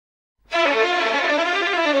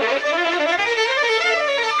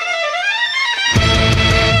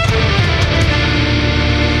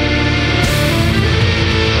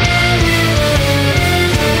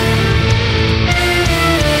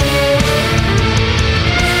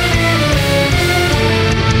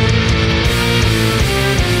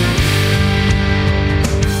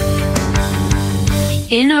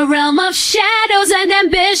In a realm of shadows and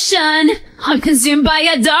ambition, I'm consumed by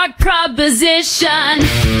a dark proposition.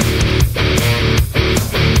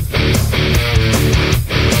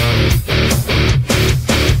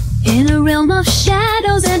 In a realm of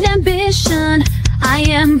shadows and ambition, I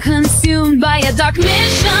am consumed by a dark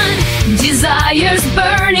mission. Desires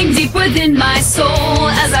burning deep within my soul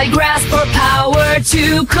as I grasp for power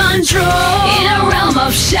to control. In a realm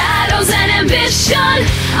of shadows and ambition,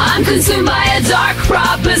 I'm consumed by a dark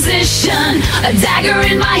proposition. A dagger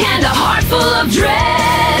in my hand, a heart full of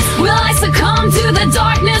dread. Will I succumb to the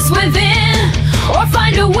darkness within, or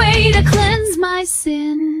find a way to cleanse my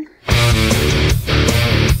sin?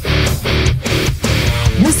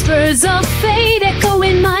 Whispers of fate echo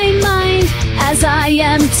in my mind as I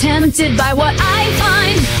am tempted by what I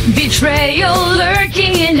find. Betrayal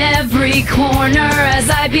lurking in every corner as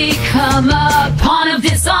I become a pawn of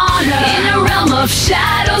dishonor. In a realm of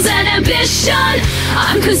shadows and ambition,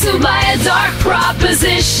 I'm consumed by a dark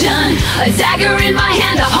proposition. A dagger in my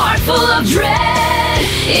hand, a heart full of dread.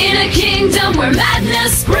 In a kingdom where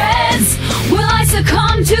madness spreads, will I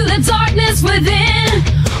succumb to the darkness within,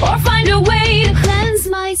 or find a way to cleanse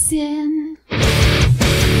my sin?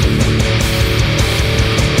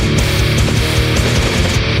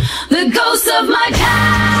 The ghosts of my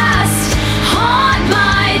past haunt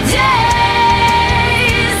my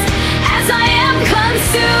days as I am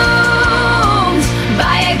consumed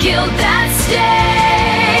by a guilt that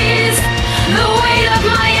stays. The weight of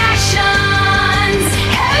my actions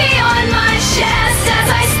heavy on my chest as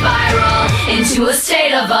I spiral into a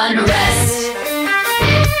state of unrest.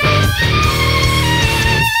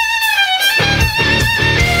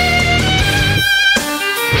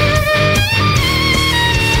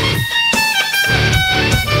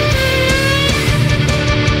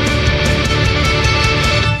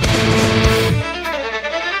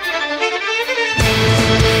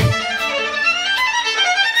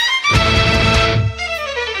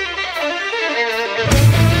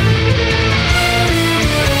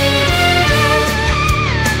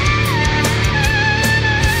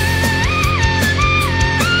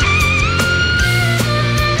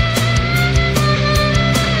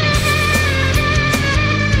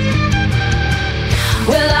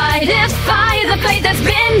 That's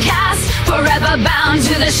been cast, forever bound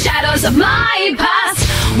to the shadows of my past.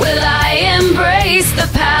 Will I embrace the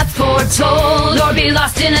path foretold, or be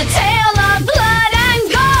lost in a tale of blood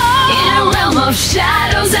and gold? In a realm of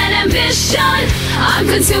shadows and ambition, I'm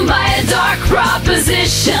consumed by a dark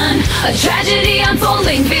proposition. A tragedy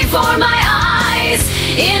unfolding before my eyes.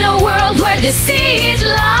 In a world where deceit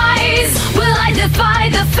lies, will I defy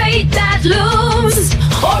the fate that looms,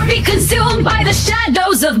 or be consumed by the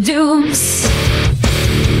shadows of dooms?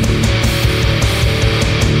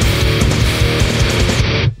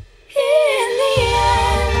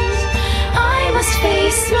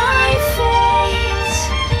 Face my fate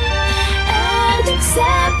and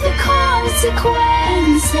accept the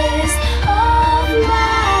consequences of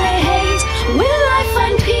my hate. Will I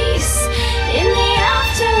find peace in the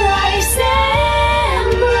afterlife's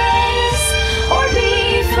embrace, or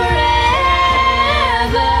be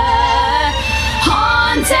forever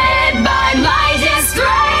haunted?